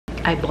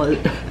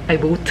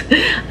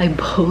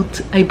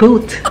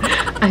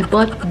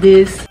bought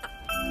this.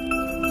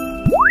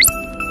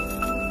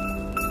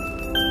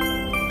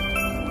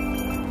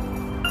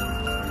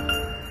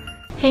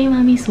 Hey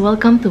mommies,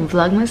 welcome to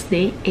Vlogmas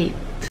Day 8.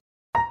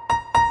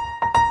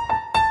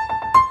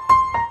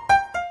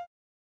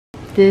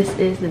 This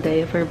is the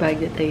diaper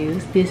bag that I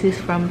use. This is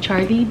from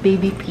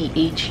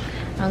charliebabyph.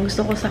 Ang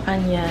gusto ko sa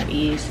kanya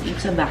is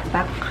it's a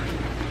backpack.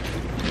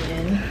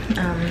 Ayan.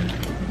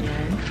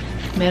 Ayan.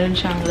 Meron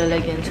siyang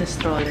lalagyan sa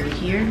stroller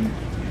here.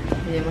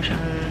 Pwede mo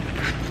siyang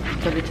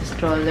tabit sa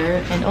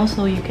stroller. And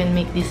also, you can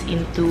make this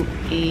into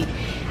a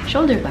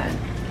shoulder bag.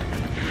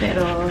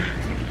 Pero,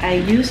 I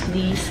use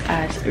these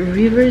as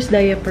reverse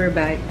diaper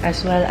bag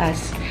as well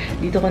as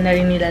dito ko na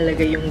rin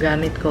nilalagay yung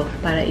gamit ko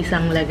para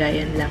isang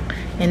lagayan lang.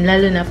 And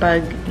lalo na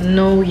pag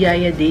no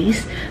yaya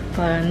days,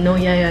 pag no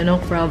yaya, no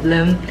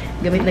problem,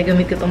 gamit na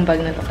gamit ko tong bag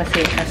na to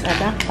kasi as a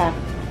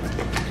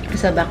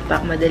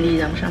backpack,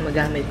 madali lang siya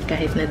magamit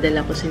kahit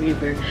nadala ko si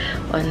River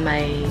on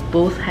my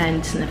both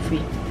hands na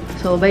free.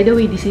 So, by the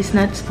way, this is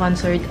not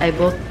sponsored. I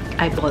bought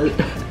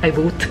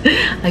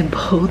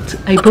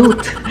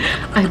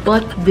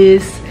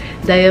this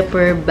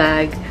diaper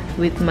bag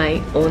with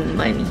my own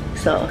money.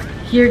 So,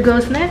 here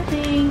goes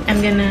nothing.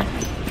 I'm gonna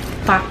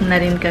pack na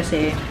rin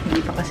kasi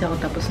hindi pa kasi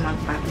ako tapos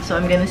mag-pack. So,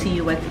 I'm gonna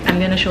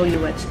show you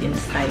what's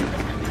inside.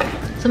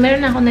 So,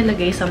 meron na ako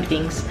nalagay some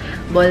things.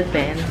 Ball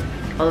pen,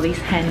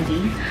 always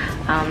handy.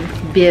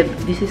 Bib.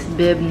 This is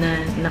bib na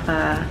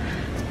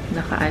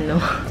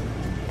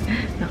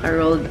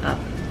naka-rolled up.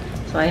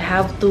 So, I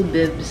have 2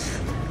 bibs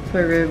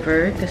for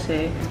River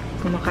kasi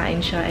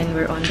kumakain siya and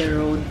we're on the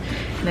road.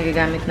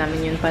 Nagagamit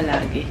namin yun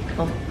palagi.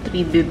 Oh,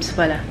 3 bibs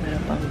pala.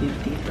 Meron pang bib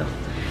dito.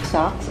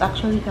 Socks.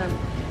 Actually, have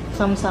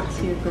some socks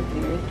here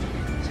prepared.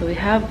 So, we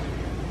have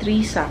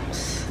 2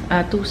 socks.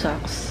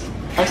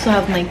 Also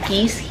have my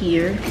keys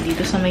here.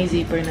 Dito sa may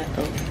zipper na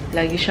to.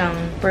 Lagi siyang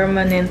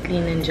permanently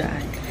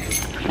nandyan.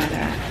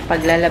 Para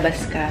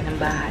paglalabas ka ng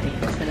bahay,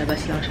 sa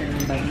labas lang siya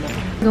ng bag mo.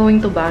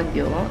 Going to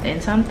Baguio, and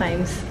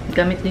sometimes,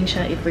 gamit din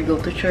siya if we go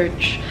to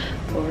church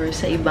or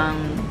sa ibang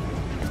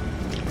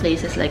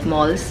places like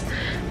malls.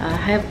 I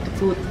have to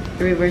put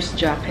River's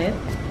jacket.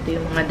 Ito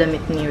yung mga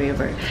damit ni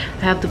River.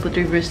 I have to put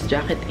River's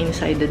jacket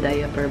inside the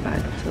diaper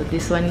bag. So,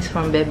 this one is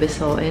from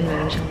Bebeso and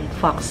meron siyang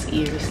fox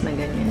ears na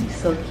ganyan.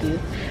 So cute.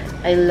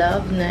 I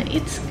love na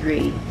it's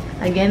gray.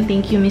 Again,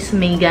 thank you Miss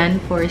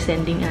Megan for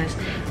sending us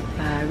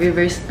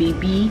River's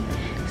baby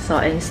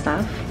saw and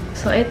stuff.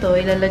 So, ito,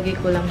 ilalagay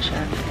ko lang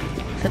siya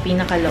sa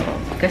pinakaloob.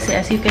 Kasi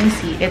as you can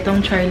see, itong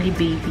Charlie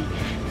Baby,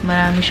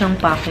 marami siyang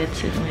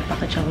pockets. Ito, may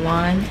pocket siyang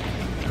 1,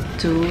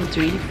 2,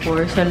 3,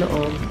 4 sa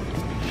loob.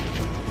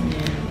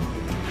 Ayan.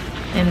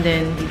 And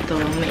then,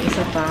 dito, may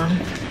isa pang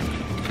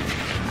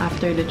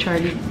after the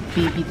Charlie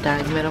Baby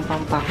tag, meron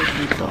pang pocket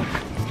dito.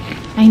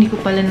 Ay, hindi ko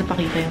pala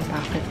napakita yung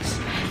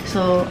pockets.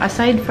 So,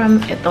 aside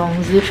from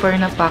itong zipper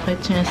na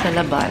pockets niya sa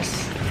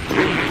labas,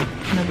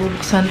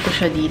 nabubuksan ko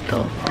siya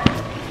dito.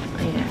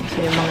 Ayan.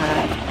 So, yung mga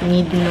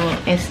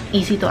is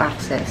easy to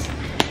access.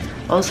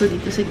 Also,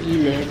 dito sa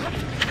gilid,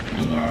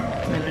 ayan,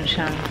 meron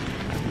siyang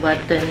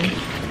button.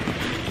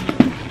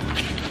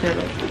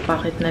 Pero,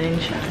 pocket na rin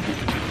siya.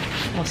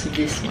 Also,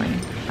 this one.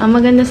 Ang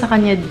maganda sa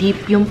kanya,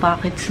 deep yung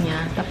pockets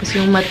niya. Tapos,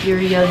 yung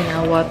material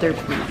niya,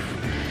 waterproof.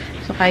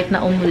 So, kahit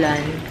na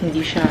umulan,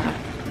 hindi siya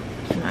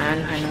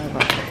maanuhan ng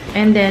water.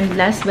 And then,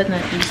 last but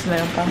not least,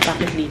 meron pang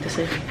pocket dito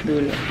sa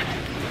dulo.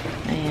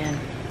 Ayan.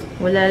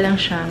 Wala lang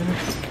siyang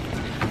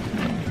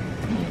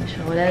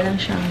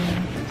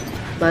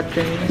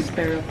buttons,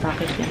 pero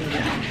pocket yan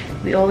lang.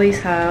 We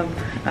always have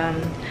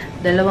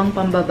dalawang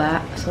pambaba.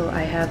 So,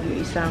 I have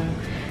yung isang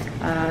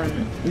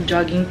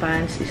jogging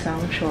pants, isang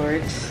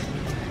shorts,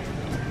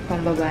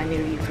 pambaba ni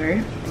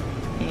River.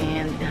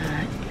 And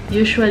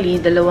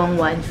usually, dalawang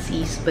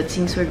onesies. But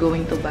since we're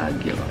going to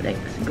Baguio, like,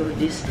 go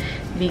this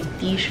big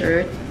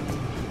t-shirt.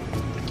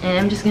 And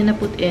I'm just gonna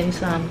put in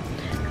some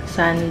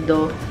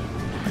sando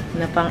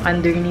na pang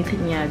underneath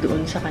niya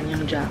doon sa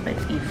kanyang jacket,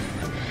 if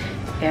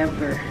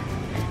ever.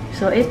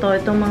 So,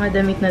 itong mga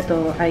damit na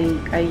to,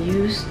 I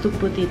used to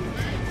put it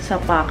sa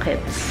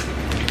pockets.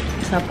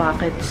 Sa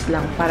pockets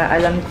lang, para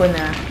alam ko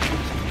na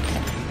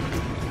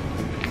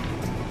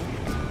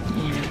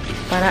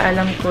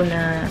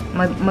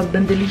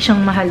magdandali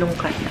siyang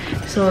mahalungkat.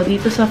 So,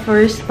 dito sa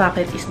first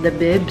pocket is the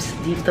bibs.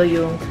 Dito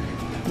yung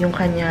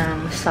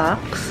kanyang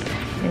socks.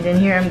 And then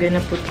here, I'm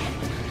gonna put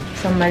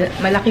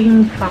malaki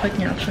yung pocket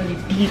niya, actually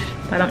deep.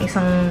 Parang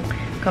isang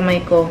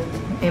kamay ko,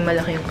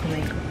 malaki yung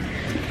kamay ko.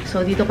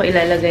 So, dito ko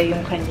ilalagay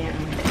yung kanyang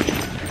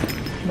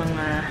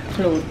mga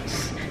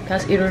clothes.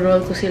 Tapos,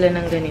 i-roll ko sila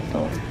ng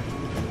ganito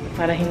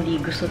para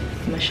hindi gusot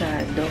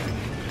masyado.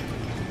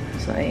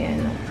 So,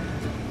 ayan.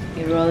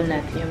 I-roll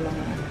natin yung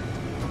mga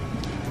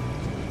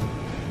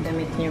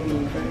damit ni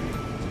River.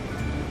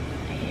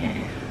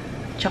 Ayan.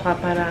 Tsaka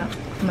para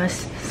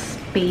mas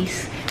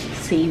space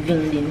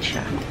saving din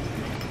siya.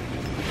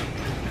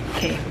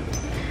 Okay.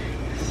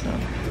 So,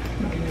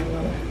 I'm gonna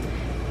roll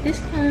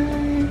this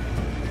one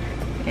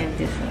and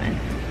this one.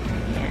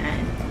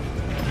 Ayan.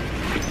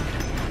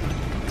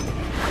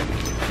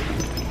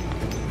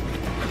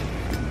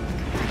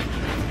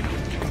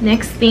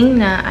 Next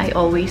thing na I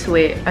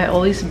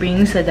always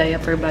bring sa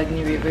diaper bag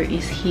ni River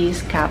is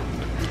his cap.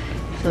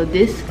 So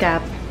this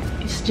cap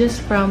is just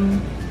from,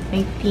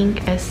 I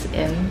think,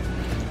 SM.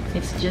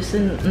 It's just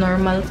a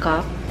normal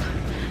cap.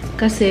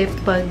 Kasi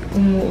pag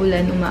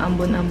umuulan,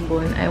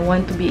 umaambon-ambon, I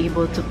want to be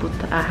able to put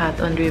a hat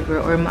on River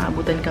or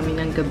maabutan kami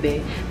ng gabi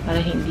para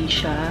hindi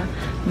siya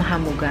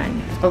mahamugan.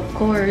 Of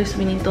course,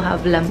 we need to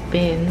have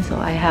lampin. So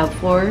I have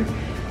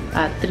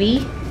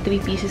three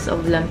pieces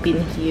of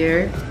lampin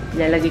here.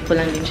 Ilalagay ko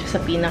lang din siya sa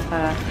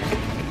pinaka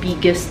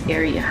biggest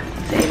area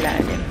sa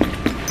ilalim.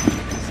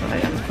 So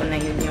alam ko na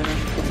yun yung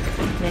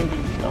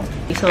nandito.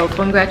 So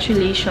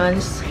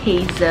congratulations,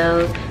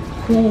 Hazel,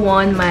 who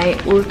won my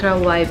Ultra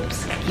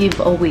Wipes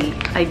giveaway.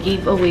 I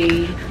gave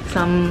away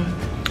some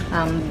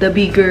the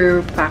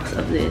bigger packs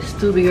of this,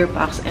 2 bigger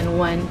packs and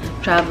 1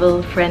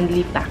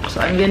 travel-friendly pack.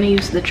 So I'm gonna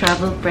use the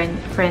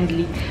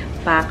travel-friendly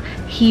pack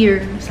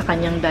here sa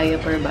kanyang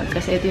diaper bag.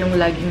 Kasi ito yung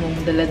lagi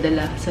mong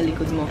dala-dala sa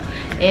likod mo.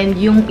 And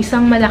yung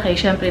isang malaki,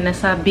 syempre,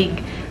 nasa big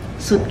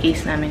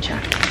suitcase namin siya.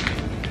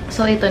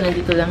 So ito,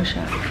 nandito lang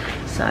siya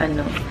sa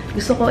ano.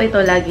 Gusto ko ito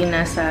lagi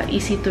nasa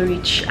easy to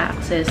reach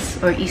access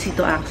or easy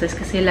to access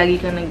kasi lagi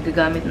kang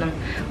nagagamit ng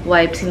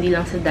wipes, hindi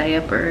lang sa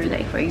diaper.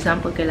 Like, for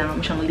example, kailangan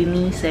mo siyang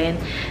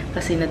linisin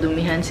kasi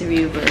nadumihan si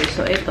River.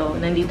 So ito,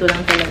 nandito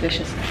lang talaga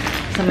siya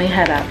sa may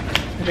harap.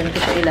 Diyan ko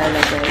siya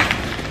ilalagay.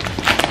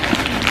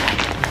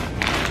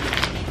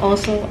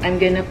 Also, I'm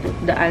gonna put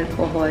the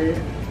alcohol.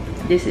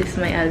 This is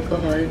my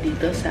alcohol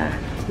dito sa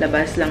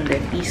labas lang din.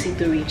 Easy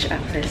to reach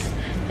access.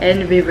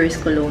 And River's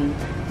cologne.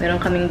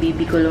 Meron kaming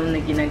baby cologne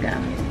na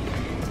ginagamit.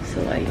 So,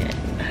 ayan.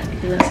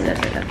 Dito lang sila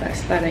sa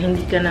labas para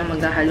hindi ka na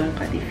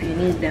maghahalongkat if you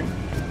need them.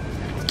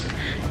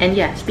 And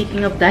yeah,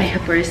 speaking of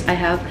diapers, I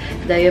have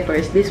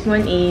diapers. This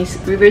one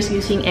is River's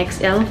using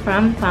XL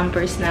from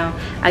Pampers now.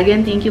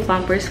 Again, thank you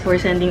Pampers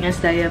for sending us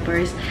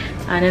diapers.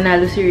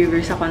 Nanalo si River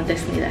sa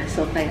contest nila.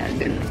 So, kaya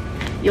ganun.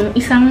 Yung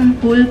isang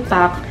full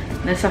pack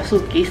nasa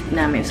suitcase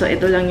namin. So,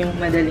 ito lang yung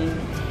madaling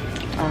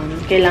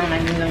kailangan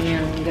lang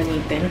yung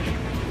gamitin.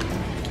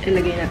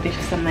 Ilagay natin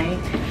siya sa may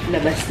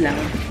labas lang.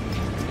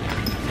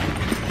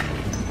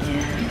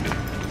 Ayan.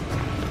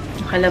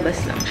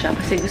 Nakalabas lang siya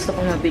kasi gusto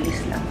ko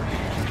mabilis lang.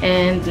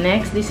 And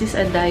next, this is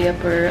a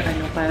diaper,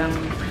 parang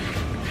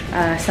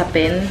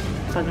sapin.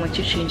 Pag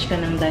mag-change ka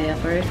ng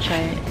diaper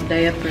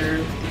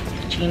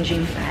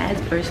changing pad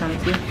or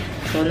something.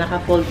 So,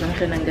 naka-fold lang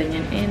siya ng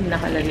ganyan and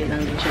nakalagay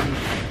lang din siya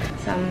dito.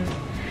 Some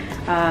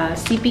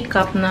CP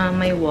cup na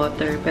may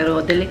water. Pero,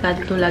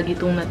 delikado to lagi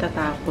itong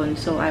natatapon.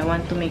 So, I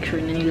want to make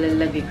sure na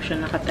nilalagay ko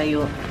siya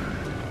nakatayo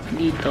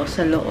dito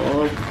sa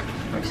loob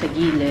or sa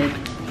gilid.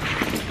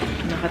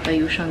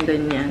 Nakatayo siyang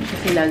ganyan.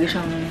 Kasi lagi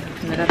siyang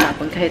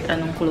natatapon kahit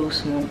anong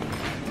clothes mo.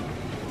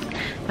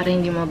 Para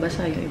hindi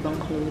mabasa yung ibang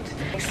clothes.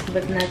 Next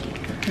but not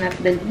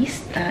the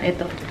least,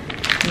 ito.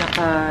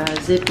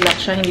 Naka-ziplock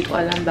siya. Hindi ko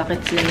alam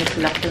bakit sila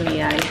ziplock to ni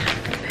Yaya.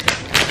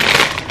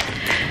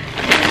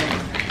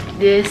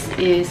 This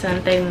is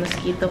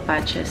anti-mosquito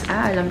patches.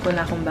 Alam ko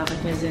na kung bakit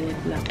niya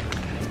ziplock.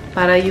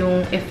 Para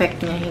yung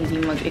effect niya hindi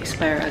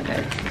mag-expire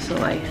agad. So,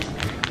 ayan.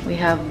 We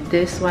have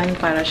this one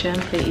para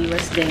syempre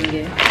iwas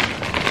dengue.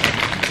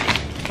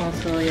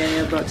 Also,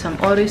 Yaya brought some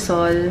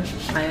Orisol.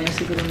 Ayaw niya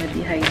siguro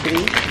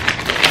ma-dehydrate.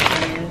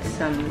 And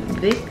some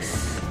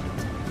Vicks.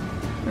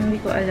 Hindi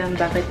ko alam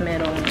bakit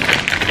merong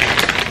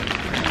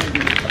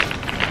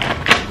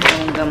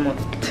gamot.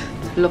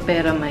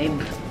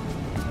 Loperamide.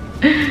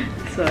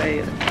 So,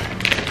 ayun.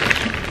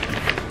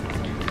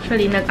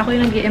 Actually, ako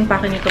yung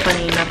nag-i-empake nito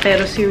kanina.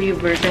 Pero si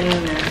River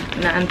kanina,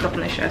 na-antok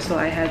na siya. So,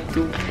 I had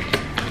to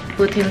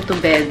put him to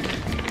bed.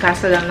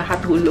 Kaso lang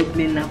nakatulog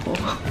din ako.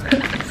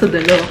 So,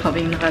 dalawa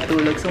kaming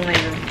nakatulog. So,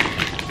 ngayon,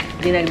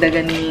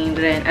 dinagdagan ni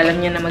Ren.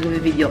 Alam niya na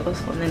mag-video ko.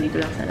 So, nandito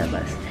lang sa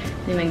labas.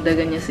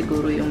 Dinagdagan niya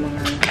siguro yung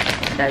mga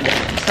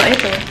dadalhin. So,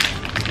 ito.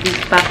 Big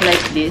pack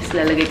like this.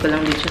 Lalagay ko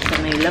lang din siya sa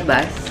may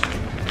labas.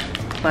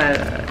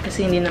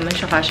 Kasi hindi naman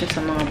siya kasya sa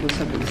mga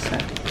bulsa-bulsa.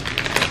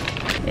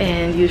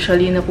 And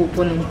usually,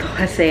 napupunin to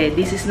kasi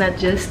this is not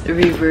just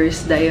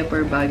River's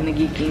diaper bag.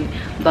 Nagiging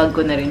bag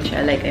ko na rin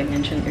siya like I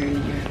mentioned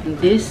earlier.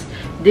 This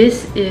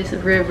is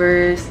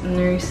River's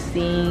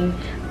nursing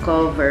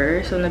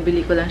cover. So,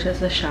 nabili ko lang siya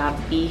sa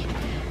Shopee.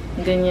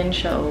 Ganyan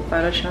siya, oh.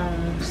 Para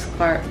siyang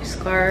scarf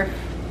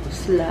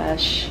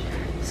slash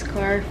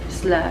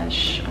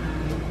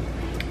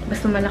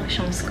basta malaki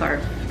siyang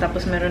scarf.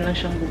 Tapos, meron lang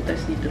siyang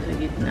butas dito sa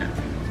gitna.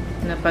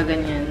 Na pa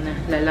ganyan, na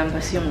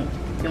lalampas yung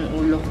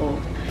ulo ko.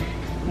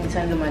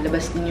 Minsan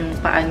lumalabas din yung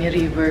paa ni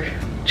River.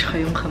 Tsaka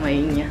yung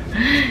kamay niya.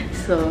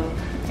 So,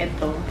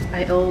 ito.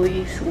 I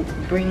always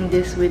bring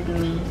this with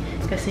me.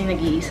 Kasi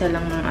nag-iisa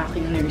lang ng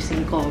aking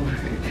nursing cover.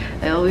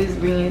 I always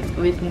bring it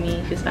with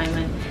me because I'm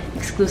an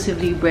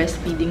exclusively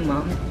breastfeeding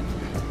mom.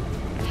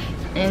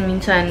 And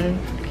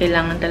minsan,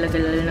 kailangan talaga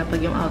lalo na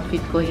pag yung outfit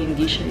ko,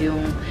 hindi siya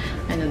yung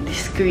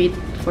discreet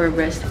for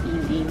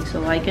breastfeeding.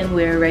 So, I can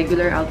wear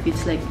regular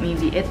outfits like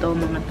maybe ito,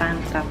 mga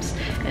tank tops.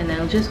 And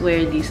I'll just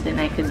wear these, then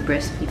I could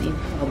breastfeed in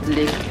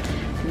public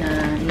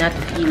na not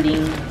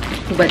feeling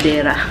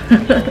hubadera.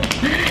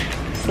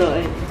 So,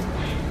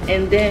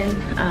 and then,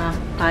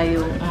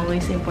 payong.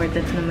 Always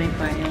important na may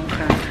payong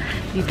ka.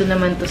 Dito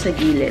naman to sa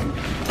gilid.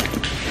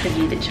 Sa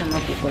gilid siya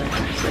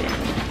mapupunta. So, yan.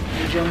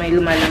 Medyo may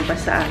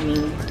lumalampas sa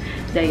aming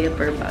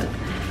diaper bag.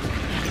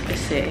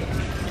 Kasi,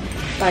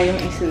 payong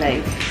is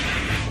life.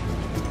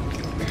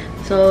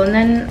 So,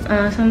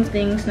 some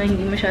things na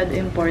hindi masyado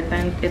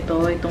important.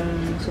 Itong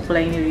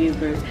supply ni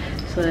River.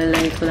 So,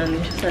 lalagay ko lang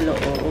din siya sa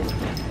loob.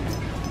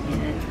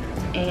 Yan.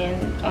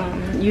 And,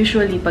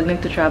 usually, pag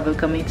nagto-travel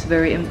kami, it's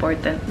very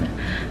important na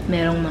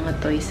merong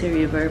mga toys si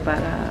River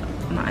para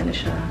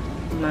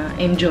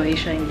ma-enjoy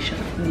siya,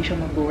 hindi siya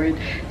ma-bored.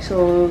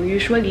 So,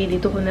 usually,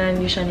 dito ko na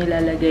hindi siya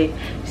nilalagay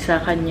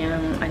sa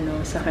kanyang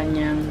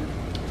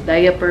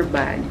diaper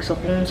bag. So,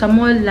 kung sa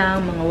mall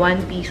lang,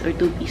 mga 1 piece or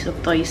 2 piece of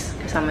toys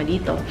kasama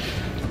dito.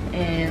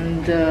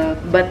 And,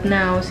 but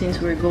now, since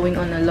we're going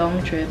on a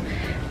long trip,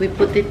 we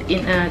put it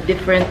in a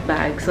different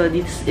bag. So,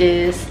 this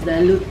is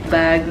the loot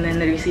bag na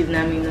na-receive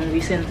namin nung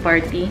recent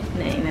party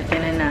na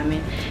inatenan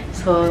namin.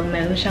 So,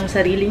 meron siyang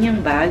sarili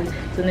niyang bag.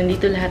 So,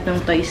 nandito lahat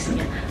ng toys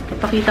niya.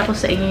 Papakita ko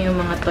sa inyo yung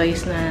mga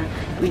toys na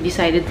we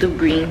decided to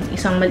bring.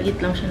 Isang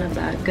maliit lang siya na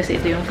bag kasi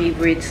ito yung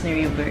favorites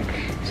ni River.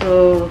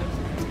 So,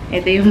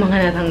 ito yung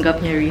mga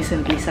natanggap niya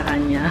recently sa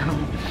kanya.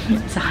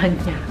 Sa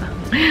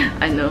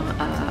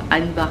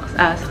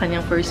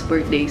kanyang first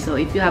birthday. So,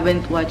 if you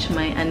haven't watched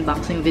my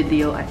unboxing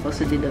video, I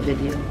also did a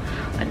video.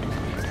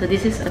 So,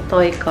 this is a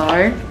toy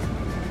car.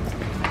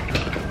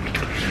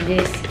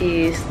 This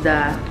is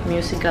the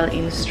musical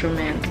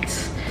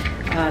instruments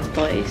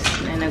toys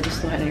na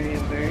nagustuhan ni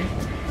River.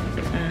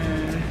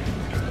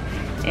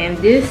 And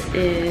this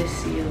is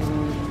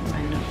yung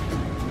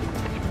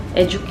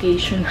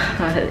educational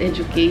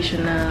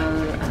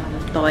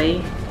toy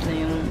na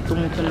yung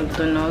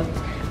tumutunog-tunog.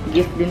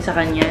 Gift din sa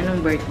kanya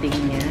nung birthday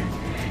niya.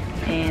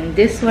 And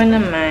this one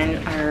naman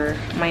are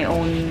my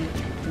own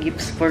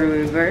gifts for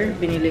River.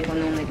 Binili ko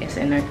nung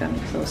nag-SNR kami.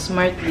 So,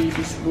 Smart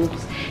Babies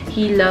books.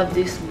 He loved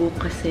this book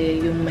kasi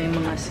yung may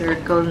mga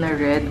circle na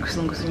red.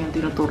 Gusto niya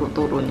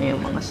tinuturo-turo niya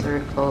yung mga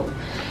circle.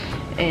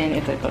 And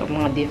ito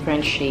mga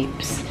different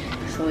shapes.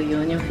 So,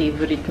 yun yung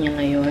favorite niya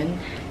ngayon.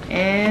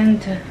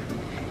 And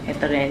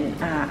ito rin,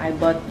 I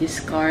bought this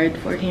card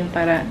for him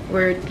para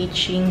we're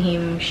teaching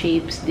him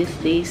shapes these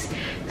days.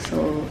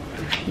 So,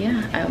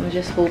 yeah, I'm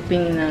just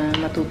hoping na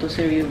matuto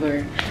si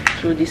River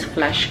through these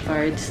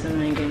flashcards na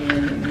may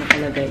ganyan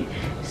nakalagay.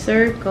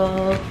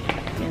 Circle,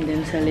 and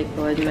then sa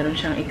likod, meron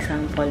siyang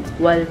example,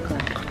 wall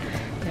clock.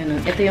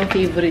 Ganun. Ito yung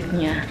favorite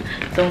niya,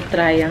 itong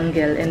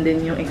triangle, and then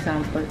yung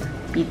example,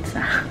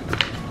 pizza.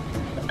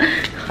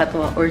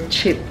 Kakatawa, or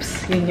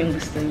chips. Yun yung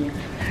gusto niya.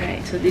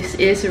 Alright, so this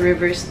is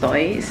River's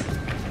toys.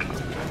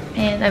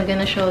 And I'm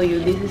gonna show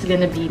you, this is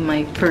gonna be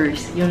my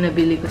purse, yung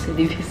nabili ko sa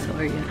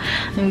Divisoria.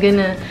 I'm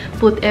gonna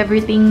put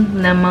everything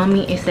na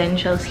mommy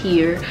essentials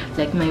here,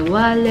 like my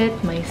wallet,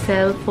 my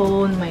cell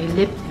phone, my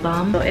lip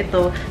balm. So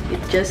ito, it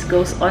just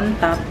goes on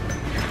top,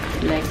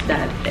 like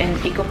that. And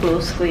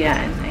i-close ko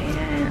yan.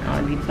 Ayan,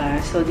 o diba?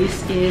 So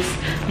this is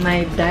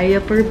my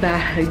diaper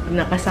bag,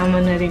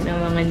 nakasama na rin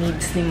ang mga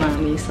needs ni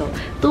mommy. So,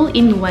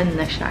 2-in-1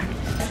 na siya.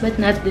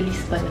 But not the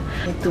least pala,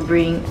 I need to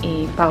bring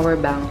a power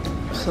bank.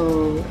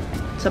 So,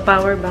 sa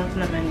power bank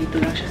naman, dito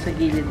lang siya sa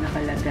gilid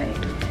nakalagay.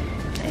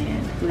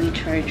 Ayan, fully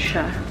charged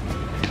siya.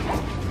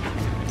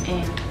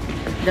 And,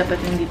 dapat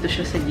nandito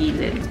siya sa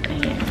gilid.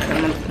 Ayan, para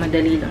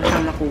madali lang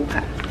siya makuha.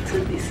 So,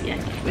 this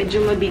yan.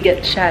 Medyo mabigat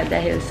siya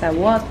dahil sa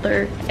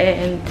water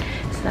and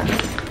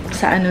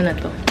sa ano na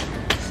to?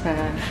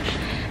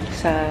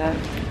 Sa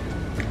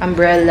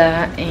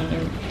umbrella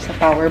and sa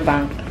power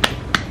bank.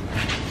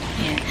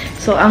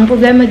 So, ang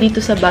problema dito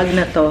sa bag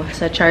na to,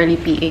 sa Charlie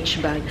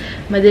PH bag,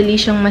 madali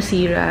siyang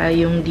masira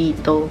yung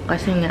dito.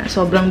 Kasi nga,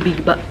 sobrang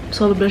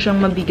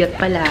siyang mabigat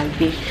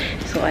palagi.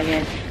 So,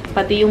 ayan.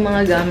 Pati yung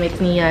mga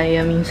gamit ni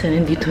Yaya, minsan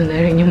nandito na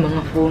rin yung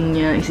mga phone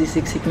niya.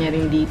 Isisiksik niya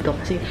rin dito.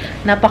 Kasi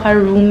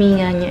napaka-roomy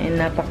nga niya and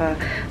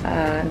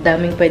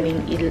daming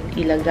pwedeng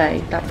ilagay.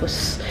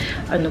 Tapos,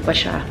 ano pa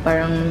siya,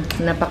 parang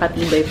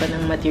napakatibay pa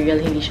ng material.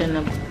 Hindi siya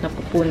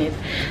napupunit.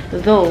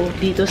 Though,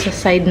 dito sa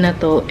side na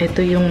to, ito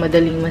yung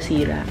madaling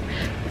masira.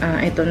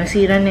 Ito,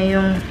 nasira na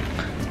yung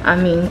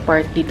aming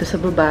part dito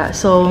sa baba.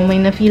 So, may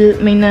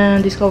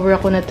na-discover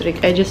ako na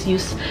trick. I just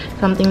use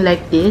something like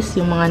this,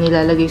 yung mga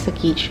nilalagay sa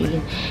keychain.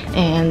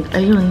 And,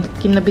 ayun,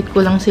 kinabit ko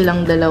lang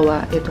silang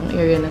dalawa. Itong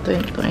area na to,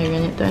 itong area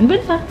na to. And,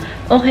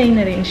 okay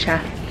na rin siya.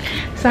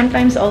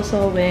 Sometimes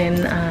also,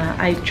 when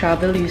I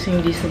travel using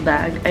this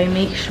bag, I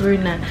make sure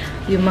na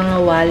yung mga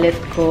wallet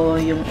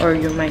ko, or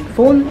yung my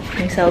phone,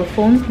 my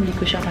cellphone, hindi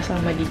ko siya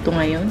kasama dito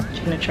ngayon.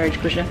 Sina-charge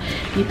ko siya.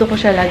 Dito ko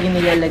siya lagi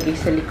nilalagay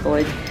sa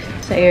likod,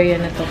 sa area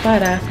na to,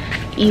 para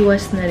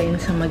iwas na rin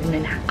sa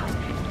magnanakaw.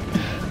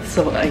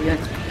 So,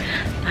 ayun.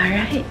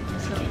 Alright.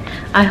 So,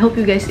 I hope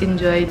you guys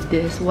enjoyed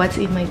this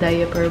what's in my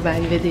diaper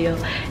bag video.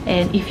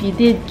 And if you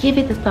did, give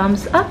it a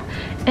thumbs up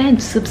and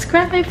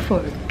subscribe for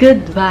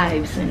good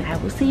vibes. And I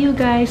will see you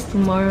guys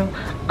tomorrow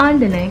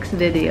on the next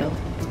video.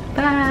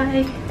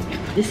 Bye!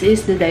 This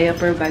is the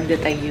diaper bag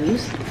that I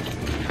use.